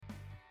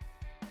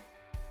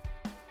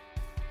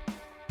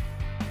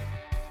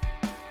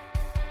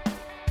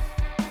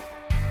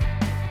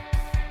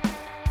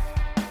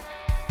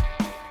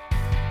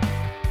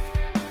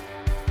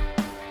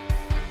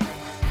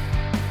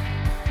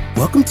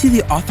Welcome to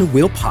the Author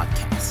Wheel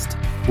Podcast,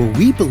 where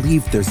we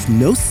believe there's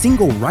no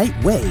single right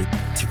way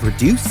to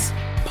produce,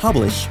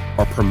 publish,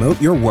 or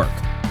promote your work.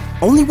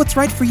 Only what's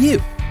right for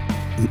you.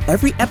 In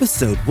every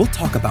episode, we'll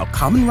talk about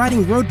common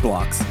writing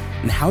roadblocks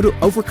and how to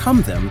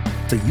overcome them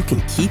so you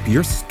can keep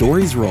your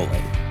stories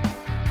rolling.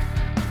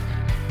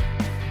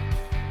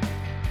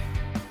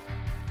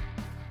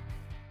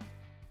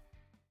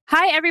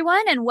 Hi,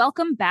 everyone, and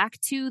welcome back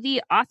to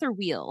the Author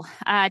Wheel.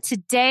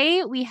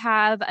 Today, we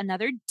have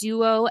another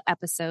duo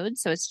episode,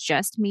 so it's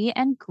just me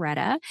and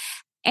Greta.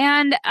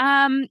 And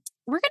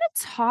we're going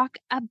to talk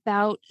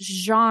about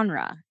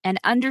genre and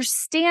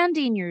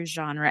understanding your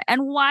genre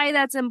and why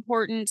that's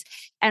important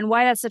and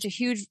why that's such a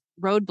huge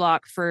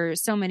roadblock for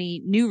so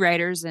many new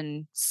writers,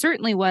 and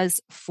certainly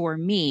was for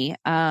me.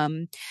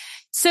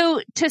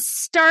 So to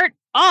start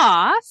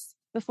off,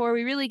 before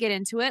we really get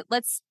into it,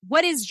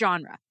 what is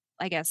genre?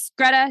 I guess.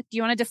 Greta, do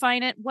you want to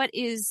define it? What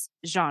is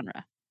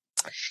genre?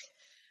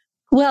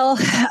 Well,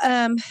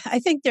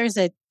 I think there's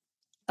a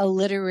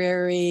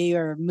literary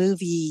or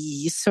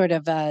movie sort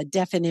of a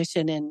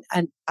definition,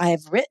 and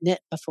I've written it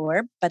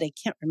before, but I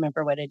can't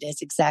remember what it is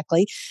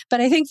exactly.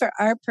 But I think for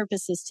our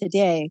purposes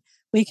today,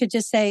 we could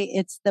just say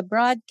it's the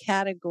broad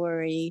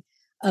category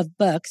of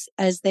books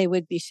as they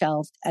would be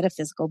shelved at a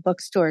physical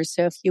bookstore.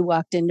 So if you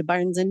walked into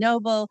Barnes and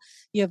Noble,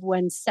 you have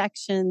one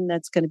section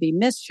that's going to be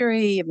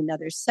mystery, you have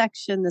another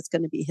section that's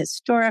going to be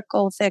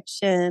historical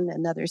fiction,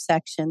 another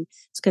section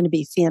it's going to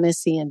be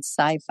fantasy and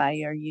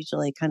sci-fi are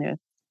usually kind of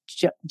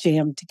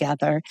jammed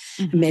together,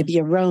 maybe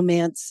a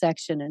romance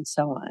section and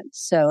so on.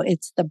 So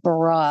it's the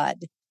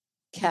broad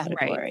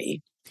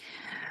category.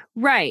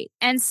 Right.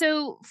 And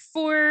so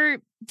for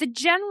the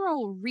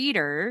general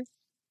reader,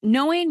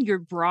 knowing your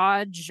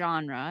broad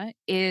genre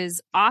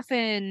is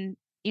often,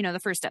 the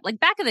first step. Like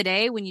back in the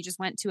day when you just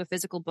went to a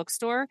physical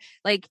bookstore,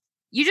 like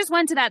you just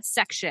went to that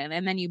section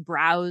and then you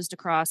browsed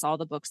across all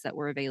the books that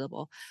were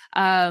available.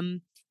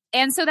 And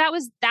so that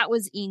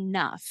was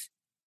enough.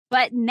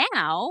 But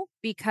now,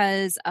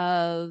 because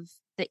of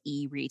the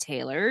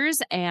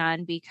e-retailers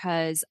and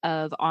because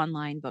of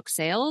online book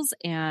sales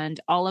and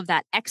all of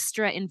that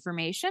extra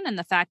information and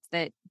the fact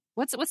that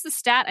what's the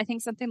stat? I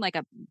think something like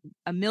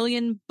a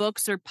million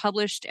books are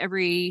published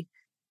every,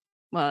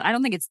 well, I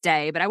don't think it's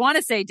day, but I want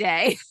to say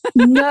day.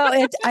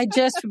 No, I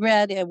just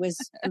read, it was,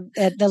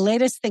 the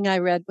latest thing I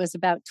read was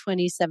about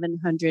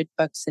 2,700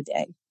 books a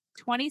day.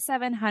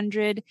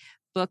 2,700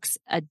 books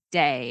a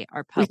day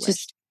are published. Which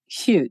is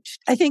huge.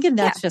 I think, and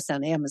that's just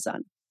on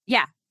Amazon.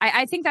 Yeah,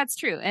 I think that's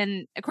true.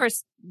 And of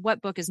course,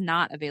 what book is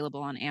not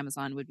available on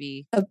Amazon would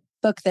be a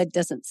book that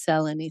doesn't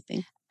sell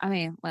anything. I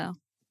mean, well,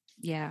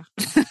 yeah.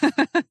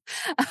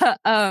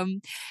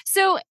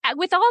 So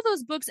with all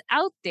those books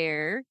out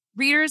there,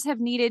 readers have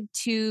needed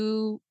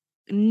to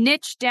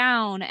niche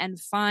down and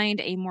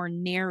find a more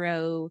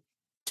narrow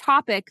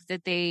topic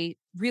that they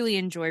really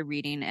enjoy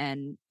reading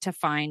and to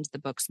find the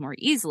books more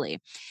easily.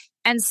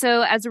 And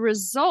so as a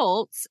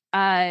result,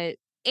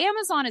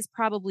 Amazon is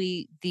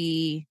probably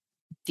the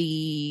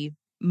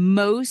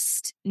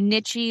most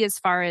niche-y as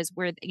far as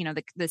where,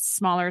 the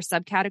smaller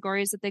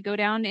subcategories that they go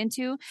down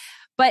into.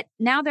 But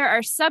now there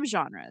are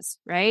subgenres,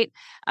 right?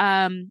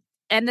 And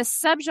the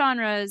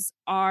subgenres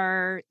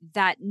are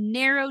that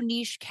narrow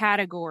niche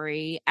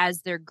category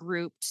as they're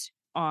grouped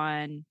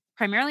on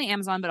primarily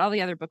Amazon, but all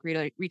the other book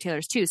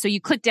retailers too. So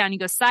you click down, you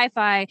go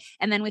sci-fi,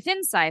 and then within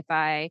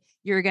sci-fi,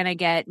 you're going to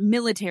get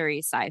military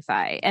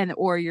sci-fi,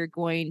 or you're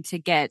going to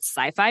get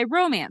sci-fi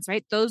romance,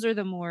 right? Those are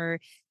the more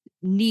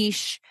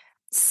niche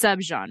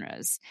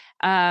subgenres.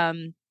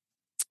 And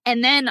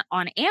then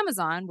on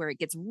Amazon, where it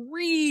gets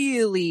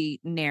really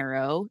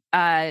narrow,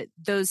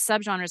 those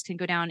subgenres can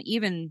go down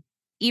even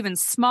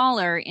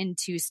smaller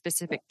into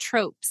specific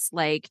tropes,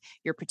 like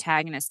your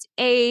protagonist's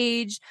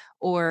age,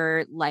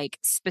 or like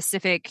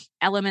specific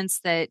elements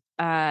that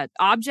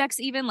objects,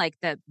 even like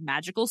the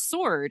magical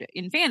sword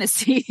in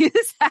fantasy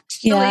is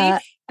actually a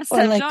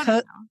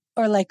subgenre.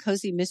 Or like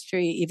cozy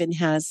mystery even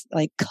has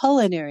like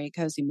culinary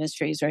cozy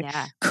mysteries, or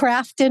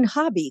craft and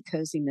hobby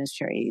cozy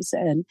mysteries.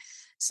 And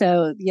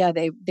so,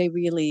 they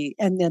really,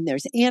 and then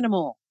there's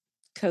animal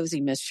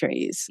cozy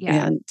mysteries.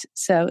 Yeah. And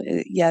so,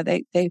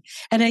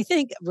 and I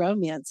think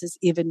romance is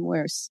even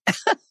worse.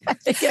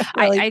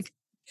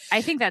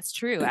 I think that's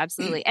true.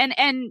 Absolutely.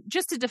 And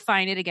just to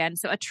define it again.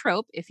 So a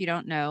trope, if you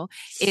don't know,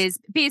 is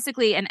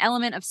basically an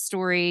element of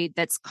story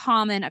that's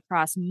common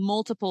across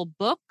multiple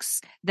books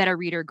that a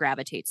reader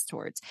gravitates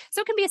towards. So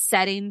it can be a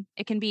setting,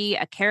 it can be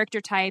a character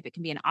type, it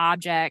can be an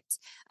object,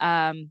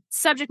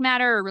 subject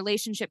matter or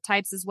relationship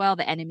types as well.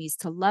 The enemies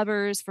to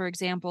lovers, for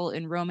example,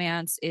 in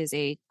romance is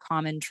a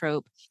common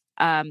trope.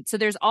 So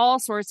there's all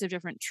sorts of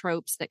different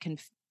tropes that can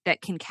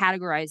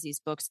categorize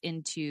these books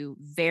into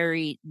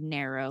very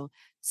narrow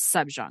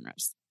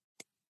subgenres.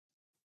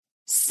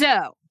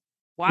 So,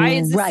 why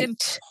is this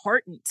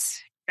important,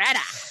 Greta?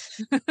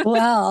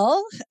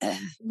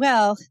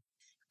 Well,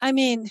 I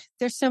mean,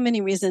 there's so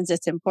many reasons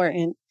it's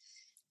important.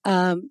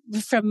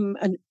 From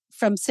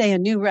from, say, a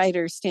new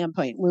writer's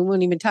standpoint, we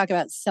won't even talk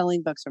about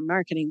selling books or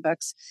marketing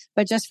books,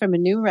 but just from a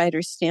new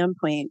writer's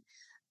standpoint,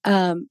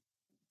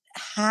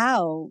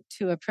 how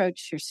to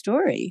approach your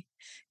story,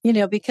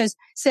 because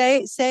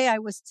say I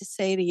was to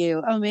say to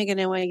you, oh, Megan,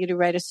 I want you to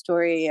write a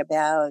story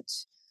about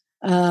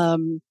a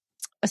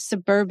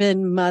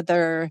suburban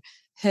mother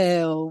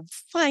who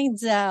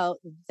finds out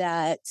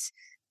that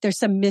there's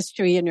some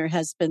mystery in her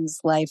husband's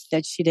life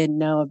that she didn't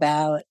know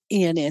about,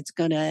 and it's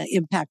going to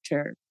impact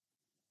her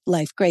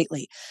life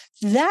greatly.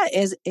 That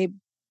is a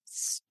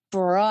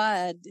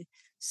broad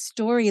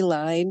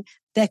storyline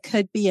that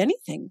could be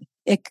anything.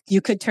 You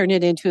could turn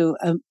it into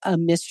a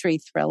mystery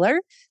thriller.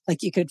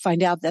 Like you could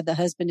find out that the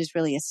husband is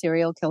really a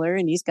serial killer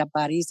and he's got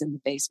bodies in the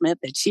basement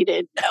that she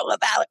didn't know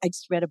about. I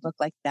just read a book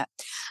like that.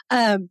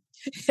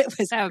 It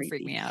was that would creepy.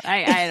 freak me out.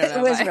 I don't know.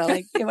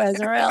 It was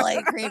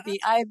really creepy.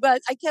 I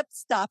kept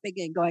stopping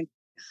and going,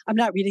 I'm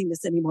not reading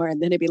this anymore.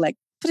 And then it'd be like,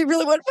 but I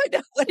really want to find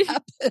out what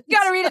happened. You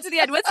got to read it to the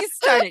end. Once you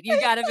start it, you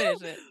got to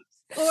finish it.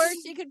 Or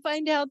she could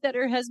find out that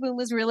her husband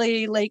was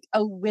really like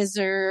a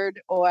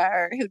wizard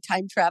or who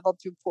time traveled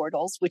through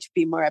portals, which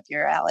would be more up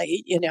your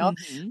alley,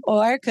 Mm-hmm.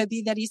 Or it could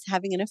be that he's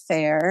having an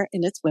affair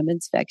and it's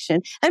women's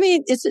fiction. I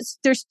mean,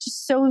 there's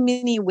just so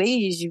many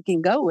ways you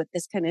can go with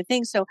this kind of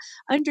thing. So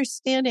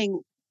understanding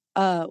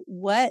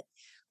what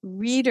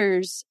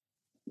readers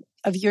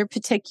of your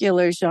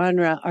particular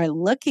genre are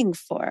looking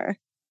for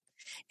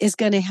is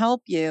going to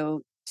help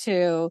you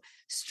to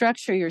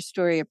structure your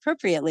story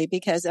appropriately,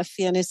 because a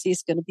fantasy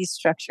is going to be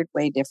structured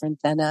way different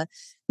than a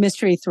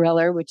mystery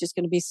thriller, which is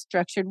going to be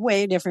structured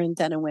way different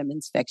than a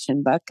women's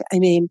fiction book. I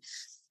mean,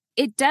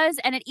 it does,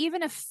 and it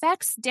even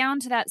affects down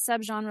to that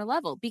subgenre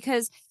level,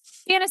 because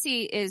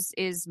fantasy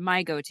is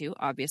my go-to,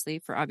 obviously,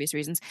 for obvious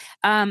reasons.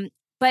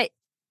 But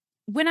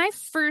when I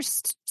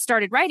first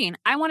started writing,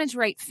 I wanted to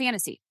write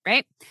fantasy,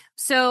 right?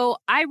 So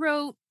I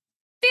wrote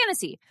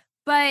fantasy,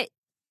 but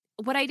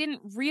what I didn't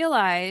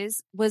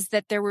realize was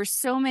that there were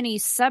so many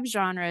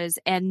subgenres,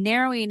 and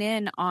narrowing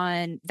in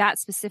on that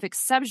specific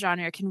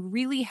subgenre can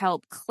really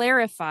help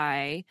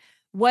clarify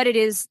what it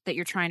is that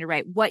you're trying to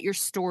write, what your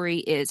story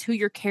is, who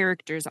your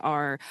characters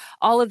are,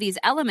 all of these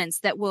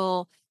elements that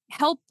will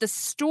help the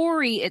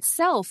story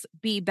itself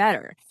be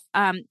better.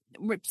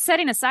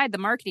 Setting aside the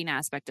marketing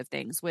aspect of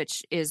things,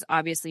 which is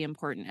obviously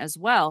important as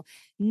well,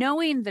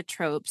 knowing the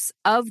tropes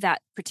of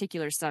that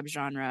particular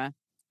subgenre,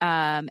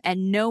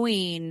 and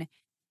knowing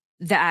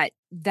that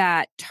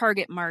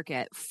target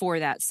market for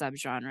that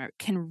subgenre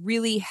can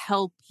really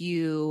help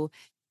you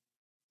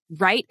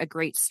write a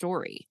great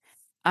story.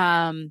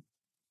 There's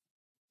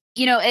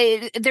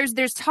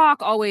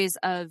talk always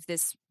of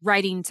this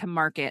writing to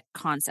market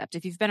concept.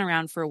 If you've been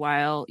around for a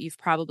while, you've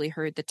probably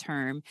heard the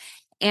term.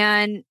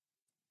 And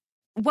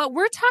what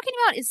we're talking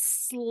about is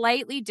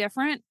slightly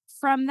different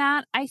from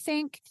that, I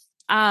think,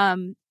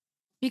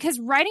 because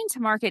writing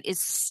to market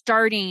is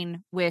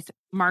starting with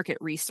market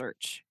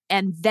research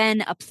and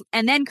then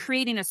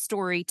creating a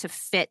story to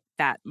fit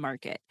that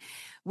market.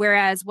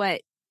 Whereas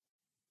what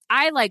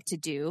I like to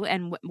do,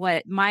 and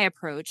what my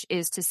approach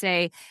is to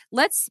say,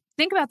 let's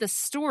think about the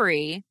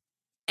story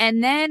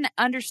and then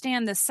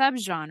understand the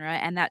subgenre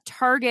and that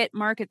target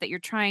market that you're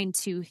trying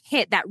to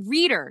hit, that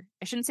reader.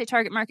 I shouldn't say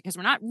target market because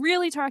we're not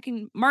really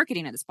talking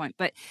marketing at this point,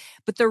 but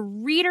the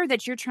reader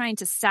that you're trying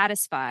to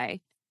satisfy,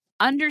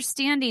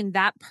 understanding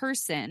that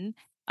person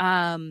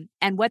and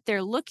what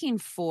they're looking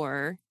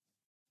for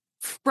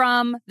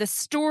from the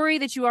story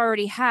that you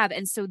already have.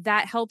 And so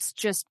that helps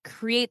just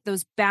create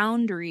those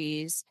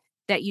boundaries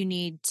that you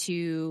need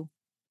to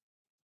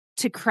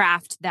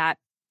craft that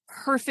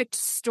perfect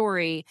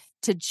story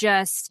to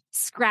just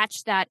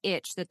scratch that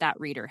itch that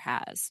reader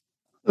has.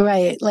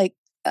 Right. Like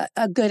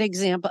a good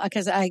example,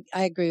 because I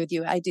agree with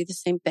you. I do the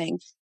same thing.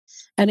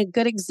 And a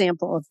good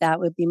example of that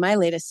would be my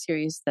latest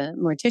series, The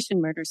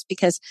Mortician Murders,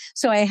 because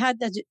so I had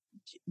the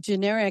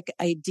generic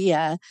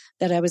idea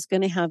that I was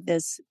going to have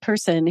this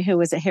person who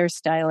was a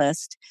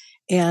hairstylist,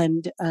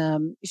 and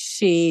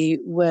she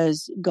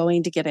was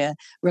going to get a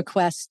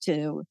request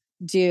to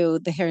do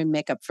the hair and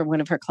makeup for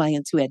one of her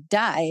clients who had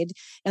died.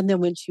 And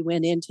then when she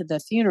went into the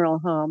funeral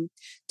home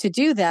to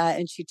do that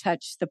and she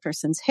touched the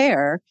person's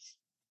hair,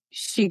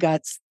 she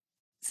got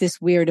this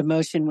weird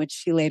emotion, which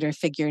she later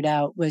figured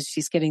out was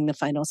she's getting the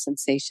final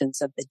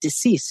sensations of the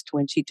deceased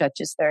when she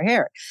touches their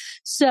hair.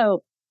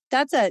 So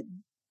that's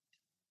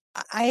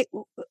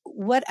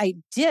what I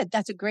did.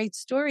 That's a great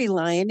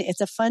storyline.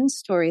 It's a fun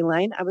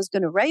storyline. I was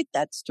going to write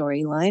that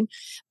storyline,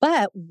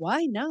 but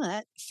why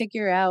not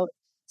figure out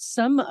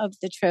some of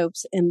the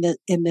tropes and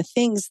the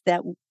things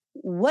that,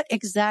 what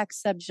exact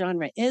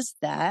subgenre is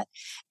that?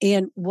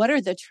 And what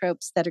are the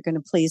tropes that are going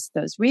to please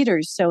those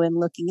readers? So in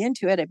looking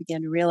into it, I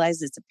began to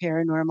realize it's a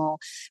paranormal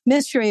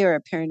mystery or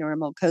a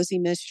paranormal cozy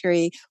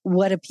mystery.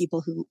 What do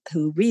people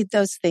who read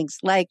those things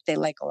like? They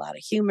like a lot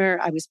of humor.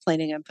 I was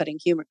planning on putting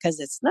humor because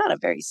it's not a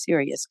very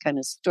serious kind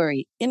of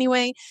story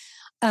anyway.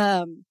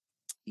 I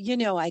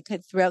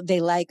could they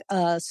like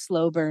a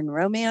slow burn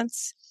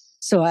romance.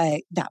 So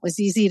that was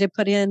easy to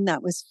put in.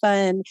 That was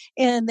fun.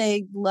 And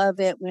they love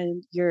it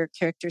when your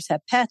characters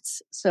have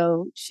pets.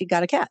 So she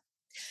got a cat.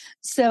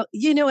 So,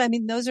 I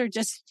mean, those are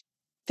just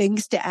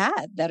things to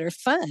add that are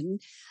fun.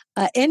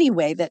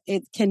 Anyway, that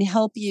it can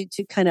help you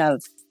to kind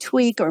of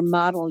tweak or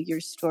model your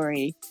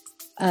story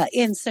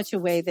in such a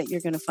way that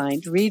you're going to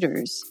find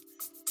readers.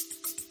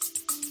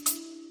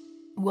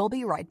 We'll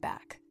be right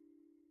back.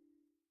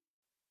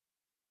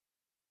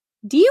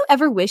 Do you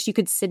ever wish you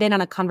could sit in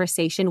on a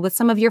conversation with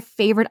some of your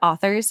favorite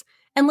authors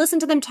and listen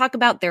to them talk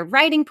about their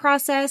writing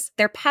process,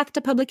 their path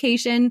to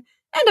publication,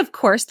 and of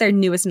course, their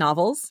newest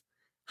novels?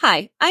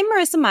 Hi, I'm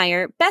Marissa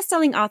Meyer,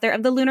 best-selling author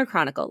of The Lunar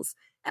Chronicles,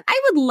 and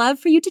I would love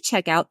for you to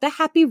check out the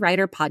Happy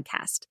Writer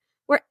podcast,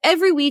 where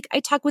every week I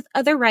talk with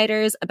other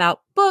writers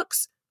about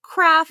books,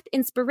 craft,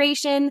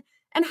 inspiration,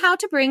 and how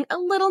to bring a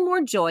little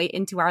more joy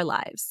into our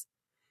lives.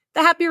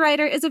 The Happy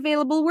Writer is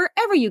available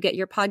wherever you get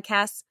your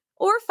podcasts,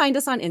 or find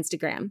us on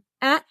Instagram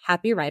at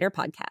Happy Writer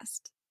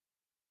Podcast.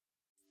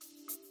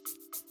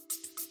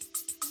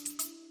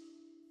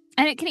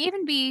 And it can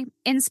even be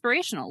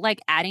inspirational,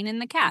 like adding in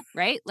the cat,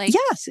 right? Like,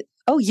 yes.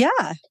 Oh,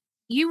 yeah.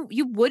 You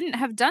wouldn't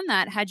have done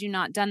that had you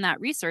not done that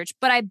research.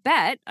 But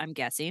I'm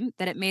guessing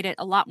that it made it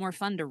a lot more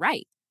fun to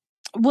write.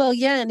 Well,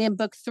 yeah. And in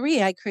book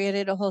 3, I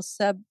created a whole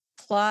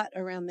subplot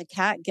around the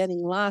cat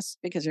getting lost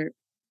because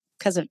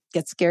it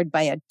gets scared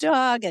by a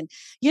dog and,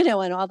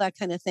 and all that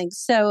kind of thing.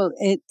 So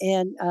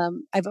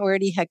I've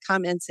already had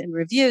comments and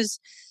reviews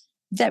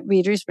that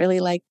readers really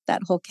like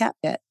that whole cat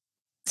bit.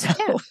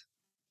 So,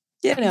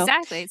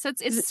 Exactly. So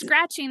it's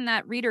scratching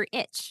that reader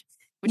itch,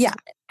 which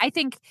I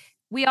think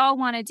we all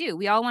want to do.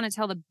 We all want to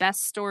tell the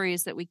best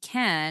stories that we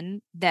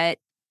can that,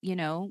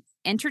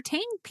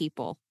 entertain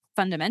people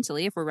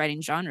fundamentally, if we're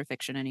writing genre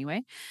fiction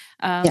anyway.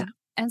 And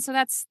so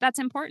that's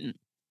important.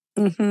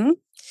 Mm-hmm.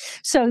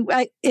 So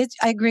I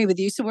agree with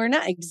you. So we're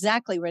not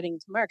exactly ready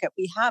to market.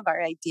 We have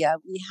our idea.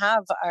 We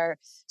have our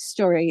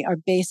story, our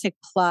basic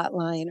plot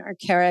line, our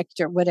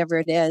character, whatever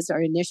it is,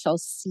 our initial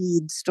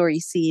story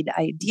seed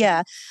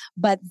idea.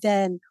 But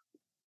then,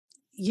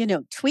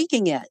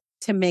 tweaking it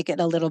to make it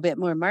a little bit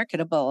more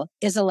marketable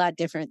is a lot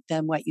different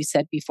than what you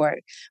said before,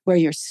 where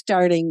you're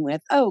starting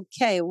with,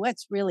 okay,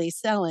 what's really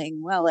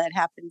selling? Well, it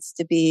happens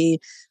to be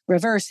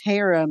reverse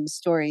harem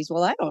stories.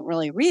 Well, I don't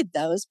really read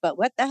those, but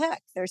what the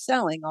heck? They're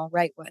selling. I'll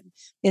write one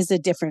is a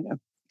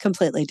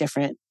completely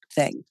different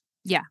thing.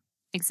 Yeah,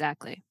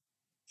 exactly.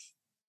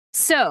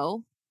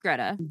 So,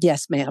 Greta.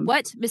 Yes, ma'am.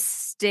 What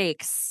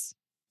mistakes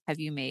have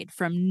you made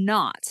from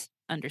not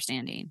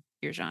understanding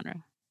your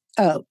genre?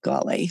 Oh,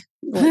 golly.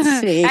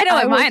 Let's see. I know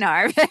what mine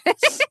are.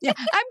 Yeah,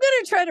 I'm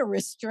going to try to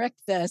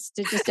restrict this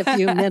to just a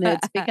few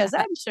minutes because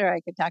I'm sure I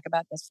could talk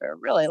about this for a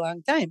really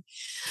long time.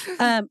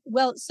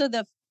 So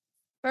the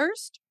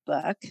first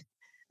book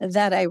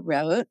that I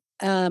wrote,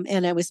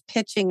 and I was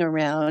pitching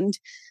around,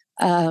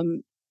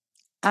 what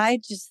I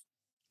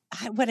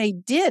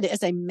did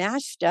is I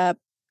mashed up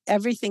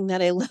everything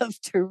that I love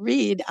to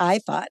read, I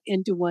thought,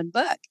 into one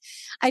book.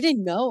 I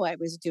didn't know I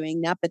was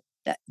doing that, but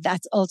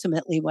that's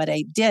ultimately what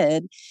I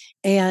did.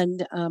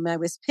 And I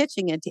was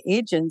pitching it to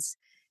agents,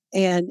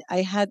 and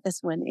I had this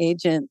one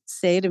agent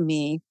say to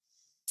me,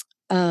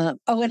 and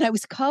I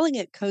was calling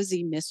it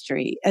cozy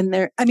mystery. And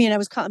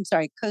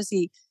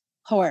cozy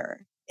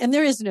horror. And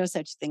there is no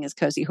such thing as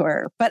cozy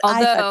horror. But although,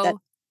 I thought that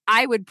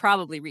I would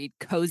probably read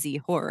cozy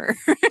horror.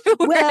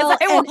 Well,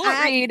 I won't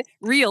read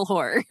real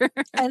horror.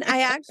 And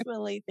I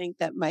actually think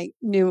that my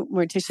new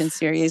Mortician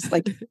series,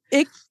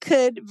 it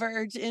could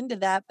verge into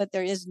that, but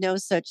there is no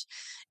such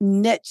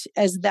niche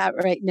as that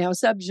right now,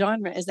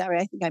 subgenre as that.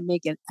 Right? I think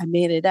I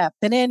made it up.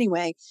 But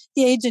anyway,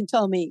 the agent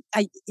told me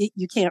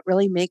you can't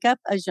really make up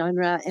a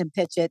genre and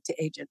pitch it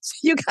to agents.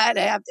 You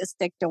gotta have to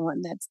stick to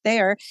one that's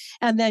there.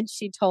 And then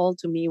she told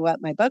me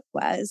what my book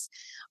was,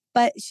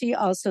 but she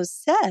also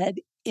said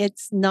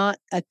it's not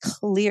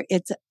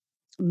it's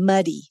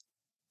muddy.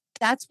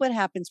 That's what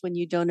happens when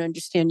you don't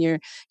understand your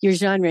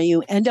genre.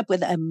 You end up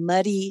with a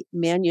muddy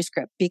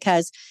manuscript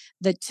because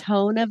the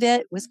tone of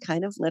it was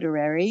kind of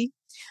literary.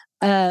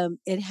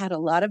 It had a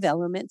lot of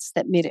elements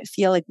that made it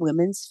feel like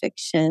women's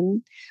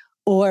fiction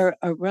or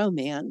a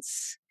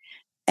romance.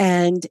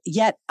 And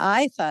yet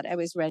I thought I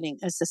was writing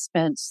a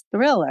suspense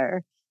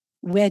thriller,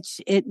 which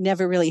it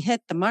never really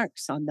hit the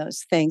marks on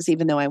those things,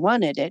 even though I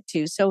wanted it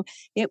to. So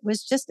it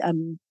was just a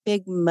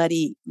big,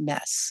 muddy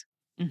mess.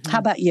 Mm-hmm. How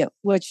about you?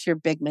 What's your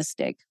big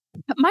mistake?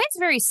 Mine's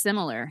very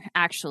similar,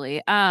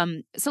 actually.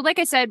 So like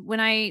I said, when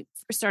I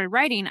first started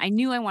writing, I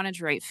knew I wanted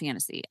to write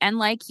fantasy. And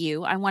like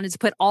you, I wanted to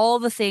put all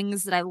the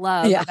things that I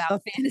love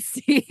about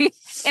fantasy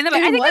in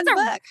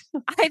the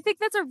book. I think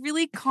that's a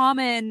really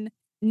common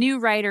new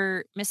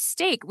writer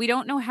mistake. We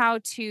don't know how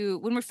to,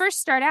 when we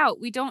first start out,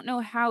 we don't know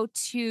how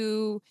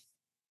to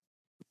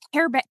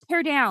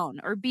tear down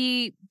or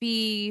be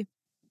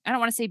I don't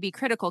want to say be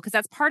critical because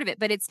that's part of it,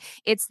 but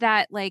it's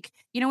that, like,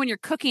 when you're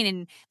cooking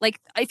and, like,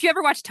 if you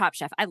ever watch Top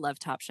Chef, I love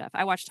Top Chef.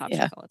 I watch Top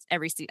Chef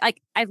every season.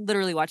 I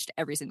literally watched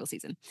every single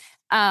season.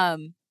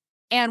 And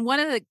one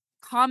of the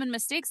common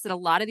mistakes that a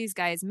lot of these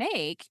guys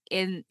make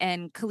and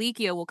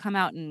Colicchio will come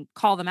out and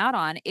call them out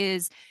on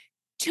is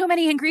too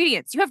many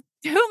ingredients. You have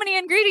too many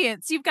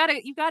ingredients. You've got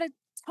to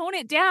tone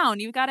it down.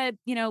 You've got to,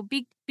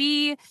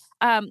 be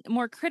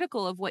more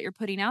critical of what you're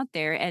putting out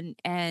there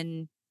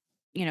and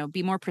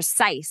be more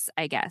precise,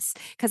 I guess.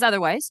 Because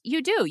otherwise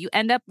you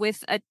end up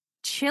with a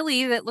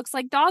chili that looks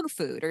like dog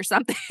food or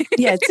something.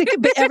 Yeah,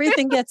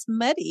 everything gets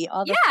muddy.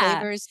 All the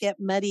flavors get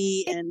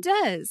muddy. It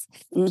does.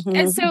 Mm-hmm.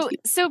 And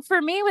so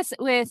for me with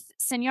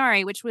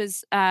Segnari, which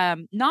was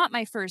not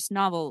my first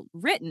novel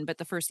written, but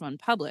the first one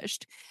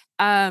published,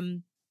 I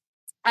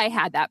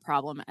had that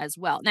problem as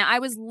well. Now, I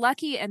was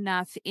lucky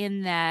enough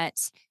in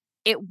that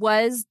it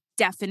was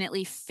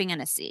definitely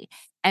fantasy,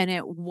 and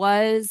it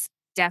was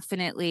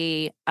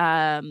definitely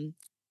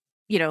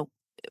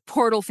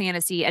portal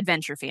fantasy,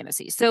 adventure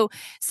fantasy. So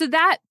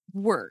that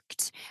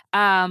worked.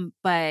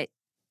 But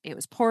it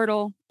was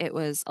portal. It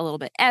was a little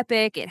bit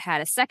epic. It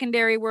had a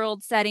secondary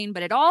world setting,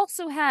 but it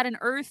also had an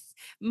Earth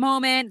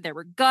moment. There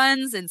were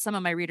guns, and some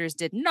of my readers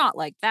did not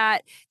like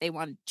that. They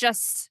wanted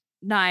just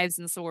knives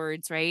and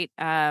swords, right?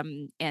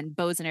 And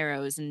bows and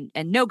arrows and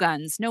no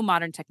guns, no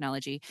modern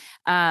technology.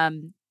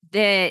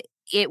 That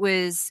it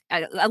was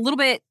a little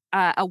bit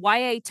a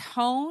YA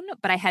tone,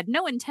 but I had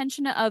no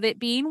intention of it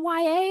being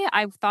YA.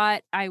 I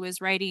thought I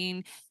was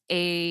writing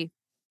a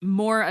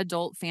more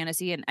adult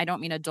fantasy, and I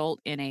don't mean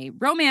adult in a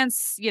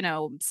romance,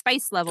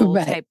 spice level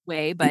type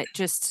way, but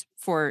just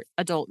for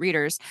adult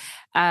readers.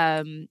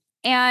 And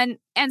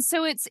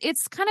so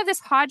it's kind of this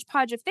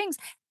hodgepodge of things,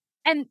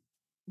 and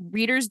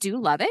readers do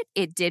love it.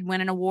 It did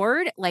win an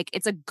award. Like,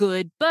 it's a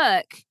good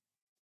book,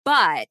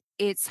 but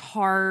it's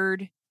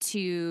hard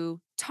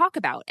to talk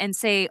about and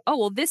say, oh,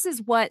 well, this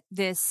is what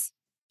this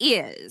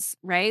is,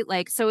 right?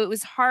 Like, so it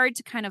was hard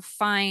to kind of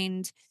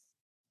find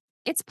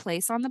its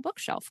place on the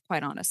bookshelf,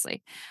 quite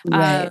honestly.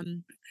 Right.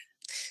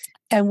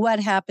 And what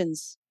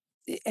happens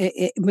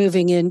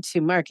moving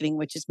into marketing,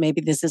 which is,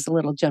 maybe this is a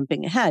little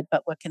jumping ahead,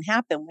 but what can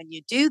happen when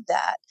you do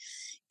that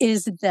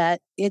is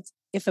that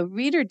if a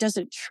reader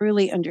doesn't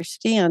truly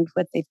understand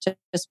what they've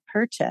just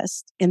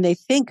purchased and they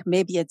think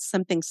maybe it's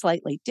something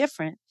slightly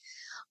different,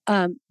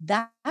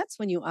 that's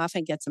when you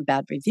often get some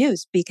bad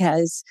reviews,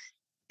 because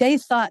they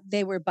thought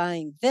they were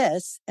buying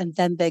this and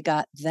then they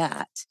got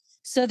that.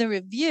 So the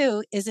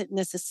review isn't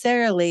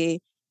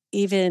necessarily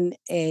even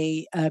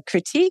a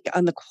critique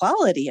on the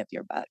quality of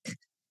your book.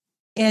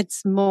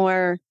 It's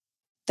more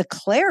the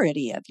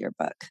clarity of your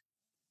book.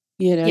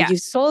 You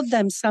sold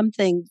them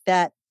something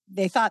that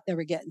they thought they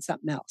were getting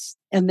something else.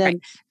 And then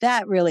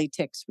that really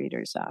ticks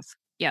readers off.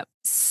 Yep.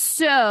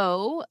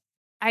 So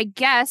I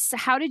guess,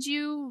 how did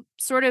you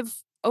sort of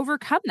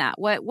overcome that?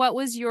 What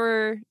was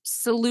your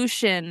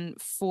solution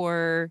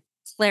for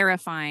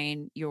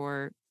clarifying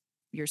your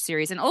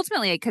series? And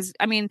ultimately, because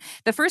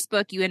the first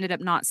book you ended up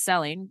not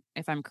selling,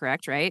 if I'm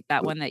correct, right?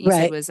 That one that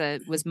you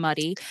said was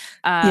muddy.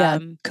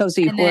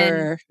 Cozy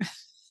horror.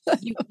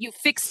 you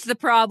fixed the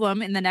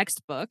problem in the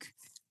next book.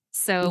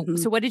 So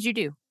so what did you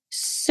do?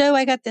 So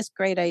I got this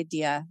great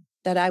idea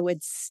that I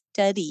would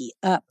study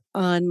up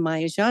on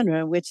my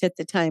genre, which at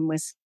the time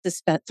was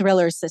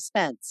thriller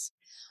suspense.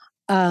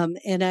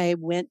 And I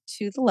went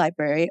to the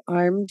library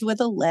armed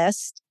with a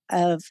list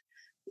of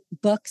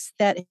books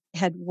that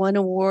had won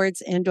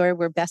awards and or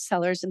were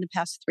bestsellers in the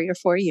past 3 or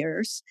 4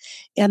 years.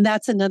 And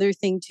that's another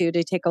thing too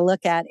to take a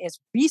look at, is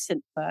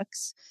recent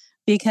books,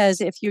 because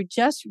if you're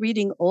just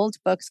reading old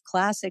books,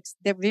 classics,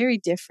 they're very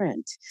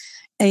different.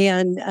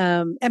 And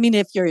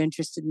if you're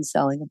interested in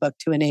selling a book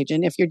to an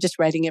agent, if you're just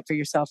writing it for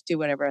yourself, do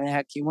whatever the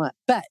heck you want.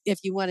 But if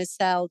you want to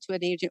sell to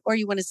an agent or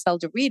you want to sell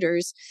to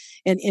readers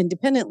and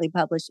independently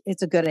publish,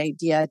 it's a good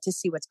idea to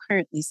see what's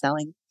currently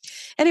selling.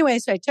 Anyway,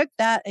 so I took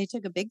that. I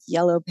took a big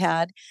yellow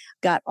pad,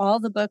 got all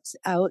the books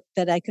out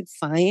that I could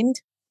find,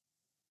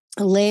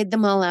 laid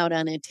them all out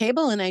on a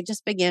table, and I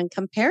just began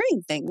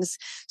comparing things.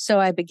 So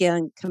I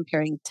began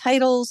comparing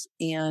titles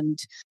and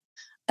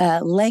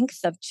length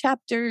of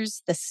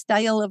chapters, the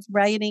style of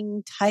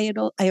writing,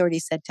 title. I already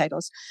said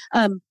titles.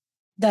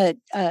 The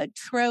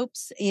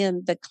tropes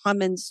and the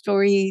common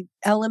story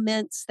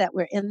elements that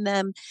were in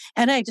them.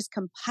 And I just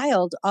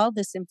compiled all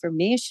this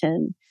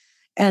information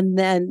and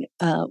then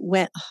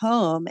went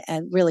home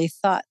and really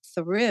thought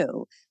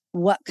through,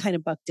 what kind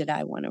of book did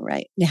I want to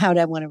write and how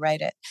did I want to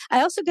write it?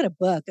 I also got a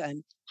book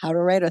on how to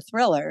write a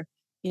thriller,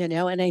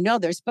 and I know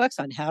there's books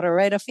on how to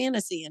write a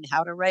fantasy and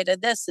how to write a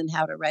this and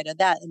how to write a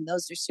that. And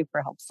those are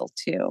super helpful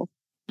too.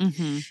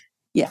 Mm-hmm.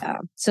 Yeah.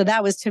 So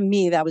that was, to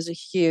me, that was a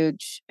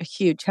huge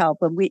help.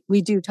 And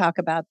we do talk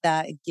about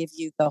that and give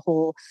you the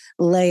whole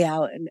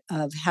layout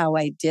of how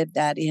I did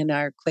that in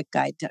our quick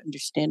guide to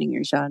understanding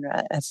your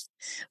genre, if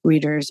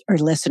readers or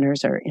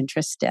listeners are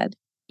interested.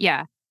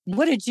 Yeah.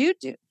 What did you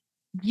do?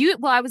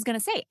 Well, I was going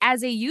to say,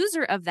 as a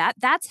user of that,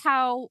 that's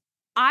how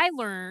I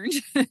learned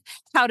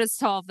how to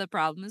solve the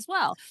problem as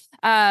well.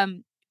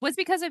 Was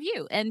because of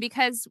you, and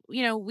because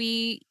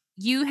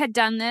you had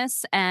done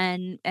this,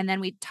 and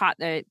then we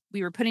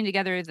were putting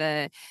together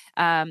the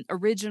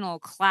original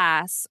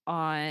class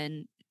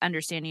on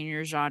understanding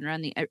your genre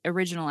and the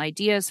original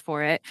ideas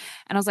for it.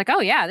 And I was like,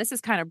 oh yeah, this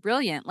is kind of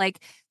brilliant.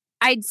 Like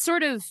I'd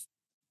sort of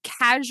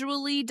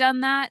casually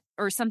done that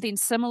or something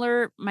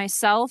similar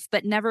myself,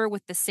 but never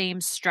with the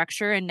same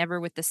structure and never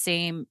with the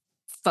same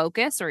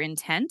focus or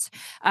intent.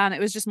 It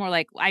was just more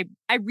like I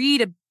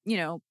read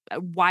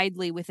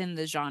widely within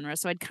the genre,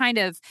 so I'd kind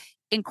of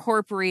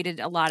incorporated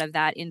a lot of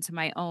that into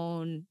my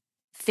own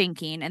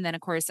thinking. And then,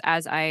 of course,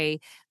 as I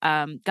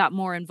got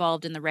more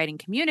involved in the writing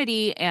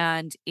community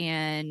and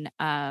in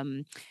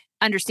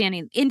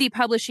understanding indie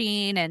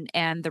publishing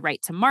and the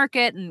right to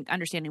market and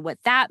understanding what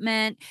that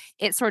meant,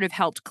 it sort of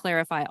helped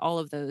clarify all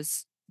of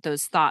those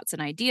thoughts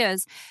and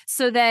ideas,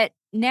 so that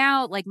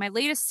now, like my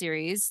latest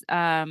series,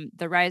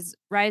 the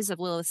Rise of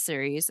Lilith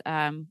series,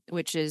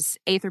 which is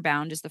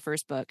Aetherbound, is the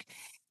first book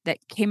that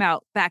came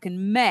out back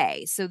in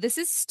May. So this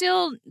is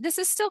still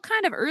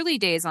kind of early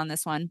days on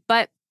this one,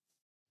 but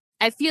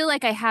I feel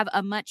like I have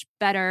a much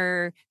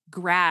better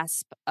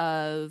grasp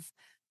of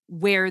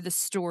where the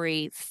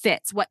story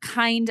fits, what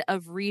kind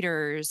of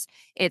readers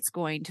it's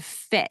going to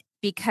fit,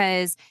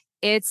 because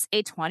it's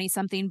a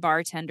 20-something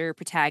bartender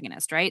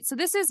protagonist, right? So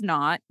this is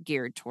not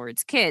geared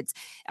towards kids.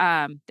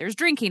 There's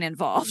drinking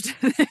involved.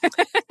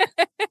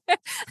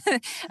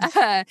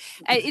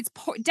 It's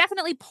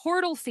definitely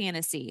portal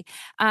fantasy.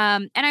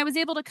 And I was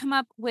able to come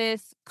up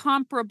with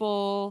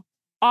comparable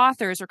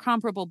authors or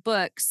comparable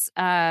books,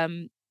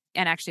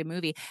 and actually a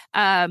movie,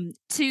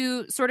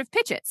 to sort of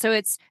pitch it. So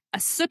it's a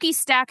Sookie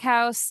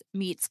Stackhouse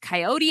meets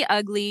Coyote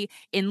Ugly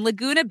in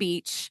Laguna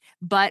Beach,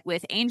 but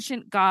with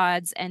ancient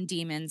gods and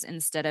demons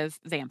instead of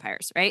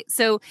vampires, right?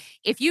 So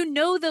if you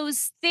know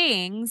those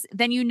things,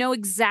 then you know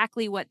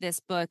exactly what this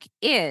book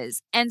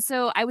is. And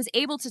so I was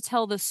able to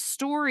tell the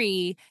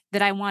story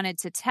that I wanted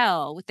to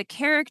tell with the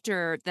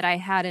character that I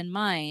had in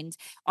mind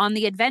on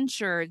the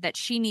adventure that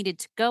she needed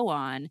to go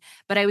on.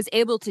 But I was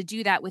able to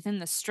do that within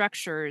the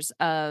structures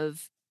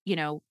of,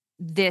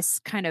 this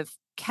kind of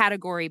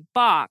category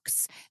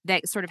box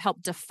that sort of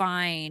helped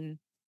define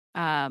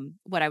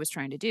what I was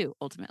trying to do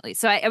ultimately.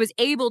 So I was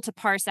able to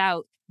parse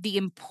out the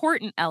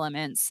important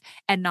elements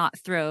and not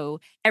throw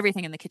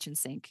everything in the kitchen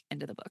sink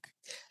into the book.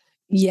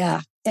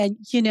 Yeah. And,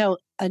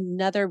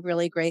 another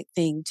really great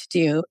thing to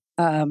do,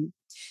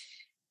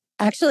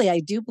 actually, I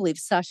do believe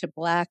Sacha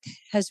Black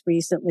has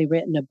recently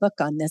written a book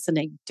on this, and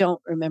I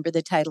don't remember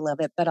the title of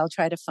it, but I'll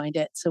try to find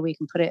it so we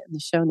can put it in the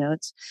show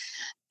notes.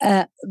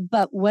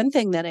 But one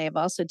thing that I have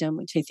also done,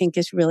 which I think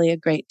is really a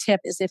great tip,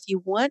 is if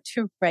you want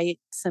to write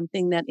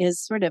something that is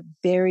sort of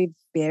very,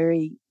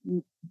 very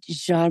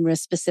genre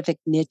specific,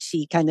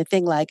 niche-y kind of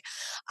thing, like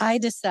I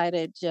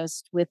decided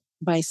just with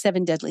my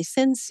 7 Deadly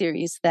Sins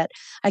series that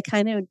I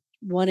kind of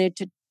wanted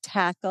to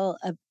tackle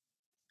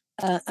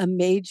a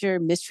major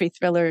mystery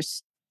thriller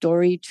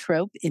story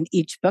trope in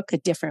each book, a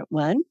different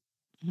one.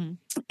 Mm-hmm.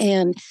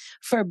 And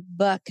for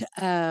book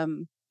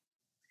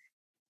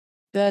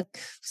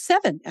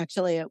 7,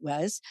 actually it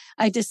was,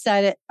 I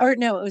decided, or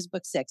no, it was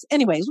book 6.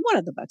 Anyways, one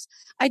of the books,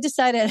 I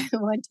decided I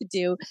wanted to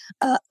do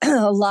a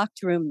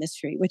locked room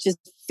mystery, which is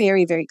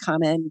very, very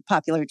common,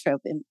 popular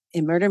trope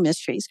in murder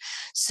mysteries.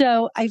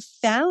 So I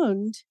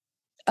found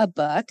a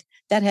book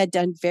that had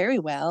done very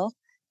well,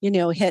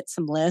 hit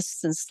some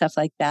lists and stuff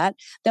like that.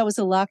 That was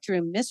a locked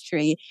room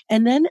mystery.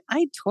 And then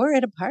I tore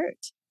it apart.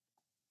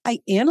 I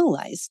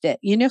analyzed it.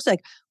 It's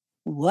like,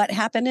 what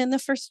happened in the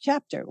first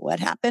chapter?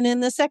 What happened in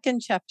the second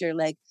chapter?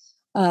 Like,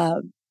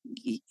 when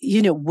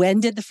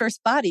did the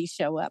first body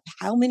show up?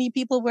 How many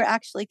people were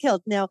actually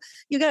killed? Now,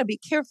 you got to be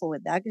careful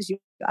with that because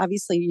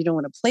obviously you don't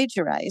want to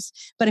plagiarize.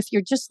 But if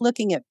you're just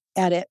looking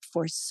at it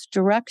for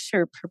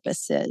structure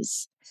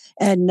purposes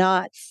and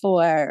not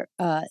for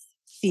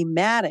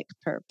thematic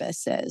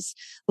purposes,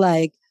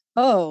 like,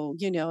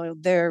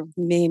 their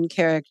main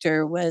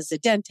character was a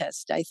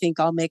dentist, I think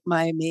I'll make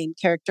my main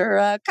character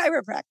a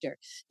chiropractor,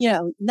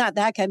 not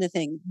that kind of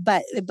thing.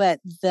 But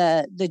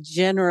the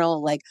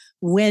general, like,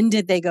 when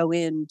did they go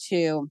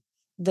into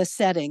the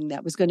setting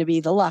that was going to be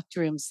the locked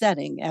room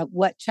setting? At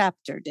what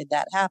chapter did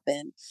that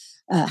happen?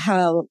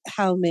 How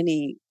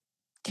many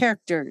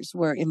characters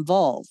were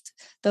involved?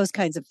 Those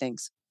kinds of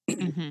things.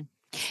 Mm-hmm.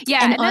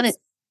 Yeah.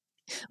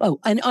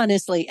 And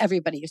honestly,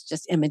 everybody has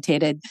just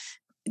imitated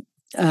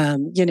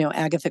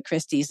Agatha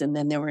Christie's, and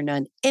then there were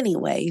none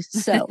anyway.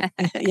 So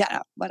yeah,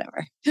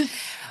 whatever.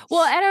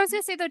 Well, and I was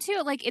gonna say though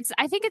too, like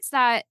I think it's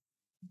that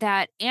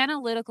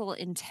analytical,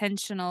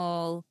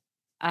 intentional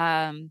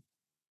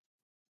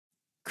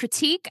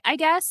critique, I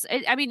guess.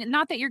 I mean,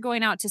 not that you're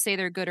going out to say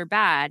they're good or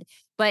bad,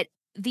 but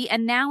the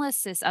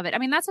analysis of it. I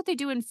mean, that's what they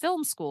do in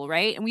film school,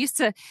 right? And we used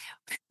to,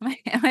 my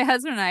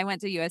husband and I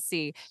went to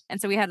USC.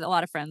 And so we had a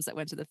lot of friends that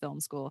went to the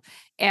film school.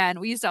 And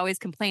we used to always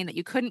complain that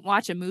you couldn't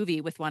watch a movie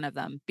with one of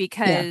them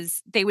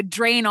because they would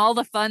drain all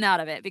the fun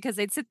out of it, because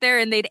they'd sit there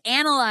and they'd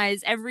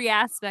analyze every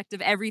aspect of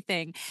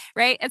everything,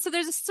 right? And so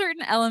there's a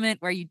certain element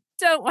where you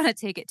don't want to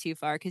take it too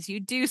far, because you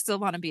do still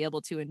want to be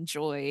able to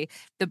enjoy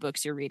the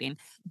books you're reading.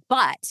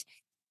 But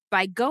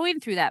by going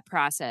through that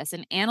process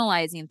and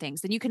analyzing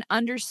things, then you can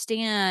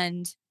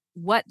understand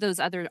what those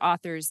other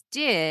authors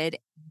did,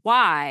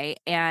 why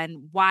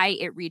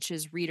it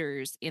reaches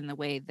readers in the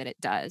way that it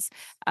does.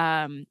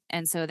 And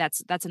so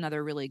that's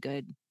another really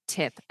good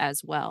tip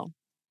as well.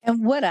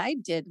 And what I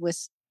did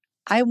was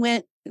I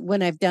went,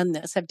 when I've done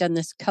this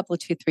a couple,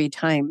 2-3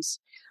 times.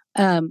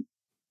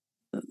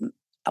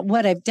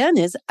 What I've done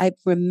is I've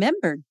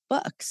remembered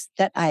books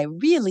that I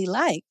really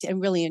liked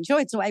and really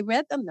enjoyed. So I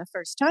read them the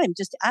first time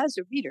just as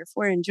a reader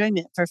for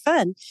enjoyment, for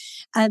fun.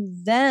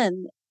 And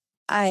then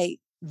I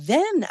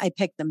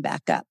picked them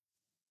back up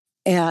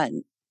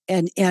and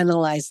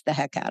analyzed the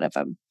heck out of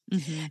them.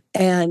 Mm-hmm.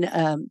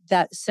 And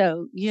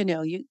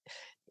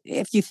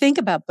if you think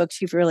about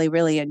books you've really,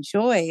 really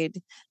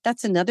enjoyed,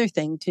 that's another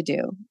thing to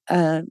do,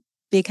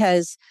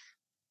 because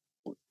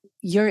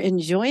your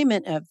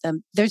enjoyment of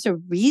them, there's a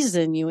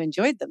reason you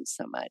enjoyed them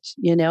so much.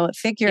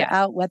 Figure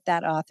out what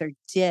that author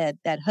did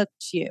that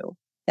hooked you,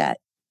 that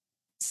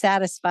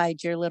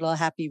satisfied your little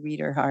happy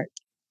reader heart.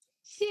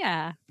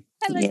 Yeah.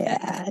 I like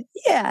that.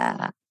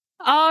 Yeah.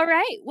 All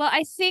right. Well,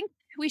 I think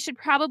we should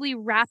probably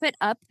wrap it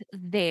up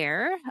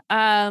there.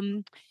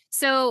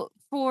 So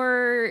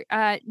for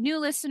new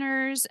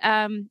listeners,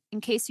 in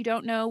case you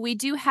don't know, we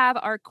do have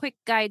our quick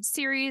guide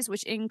series,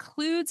 which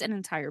includes an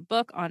entire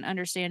book on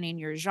understanding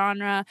your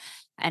genre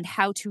and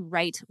how to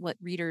write what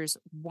readers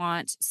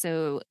want.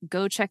 So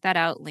go check that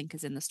out. Link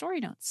is in the story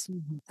notes.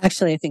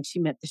 Actually, I think she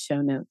meant the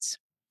show notes.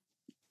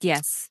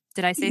 Yes.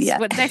 Did I say,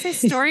 what did I say?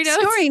 Story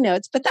notes? Story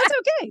notes, but that's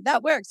okay.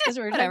 That works because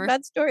we're talking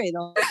about story the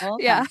whole time.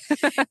 Yeah.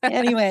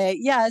 Anyway,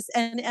 yes.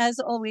 And as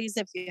always,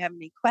 if you have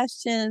any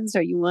questions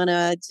or you want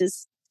to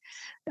just,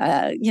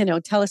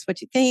 tell us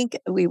what you think,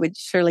 we would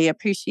surely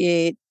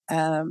appreciate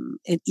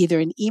either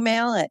an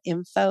email at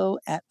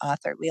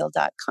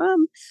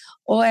info@authorwheel.com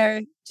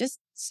or just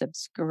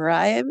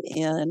subscribe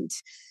and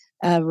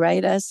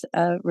write us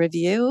a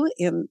review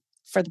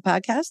for the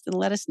podcast and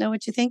let us know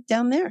what you think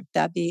down there.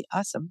 That'd be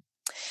awesome.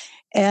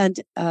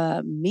 And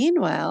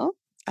meanwhile,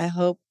 I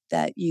hope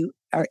that you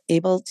are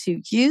able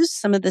to use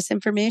some of this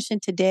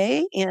information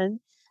today, and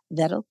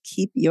that'll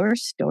keep your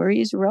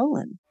stories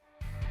rolling.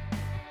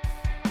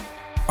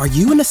 Are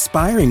you an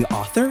aspiring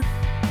author?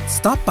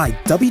 Stop by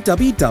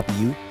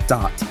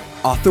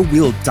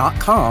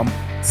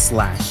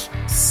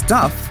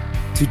www.authorwheel.com/stuff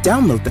to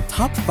download the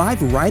top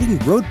 5 writing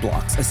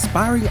roadblocks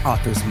aspiring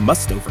authors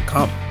must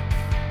overcome.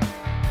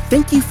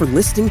 Thank you for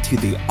listening to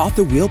the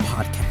Author Wheel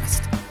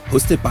podcast,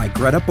 hosted by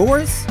Greta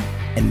Boris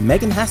and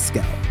Megan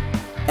Haskell,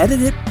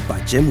 edited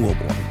by Jim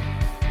Wilborn.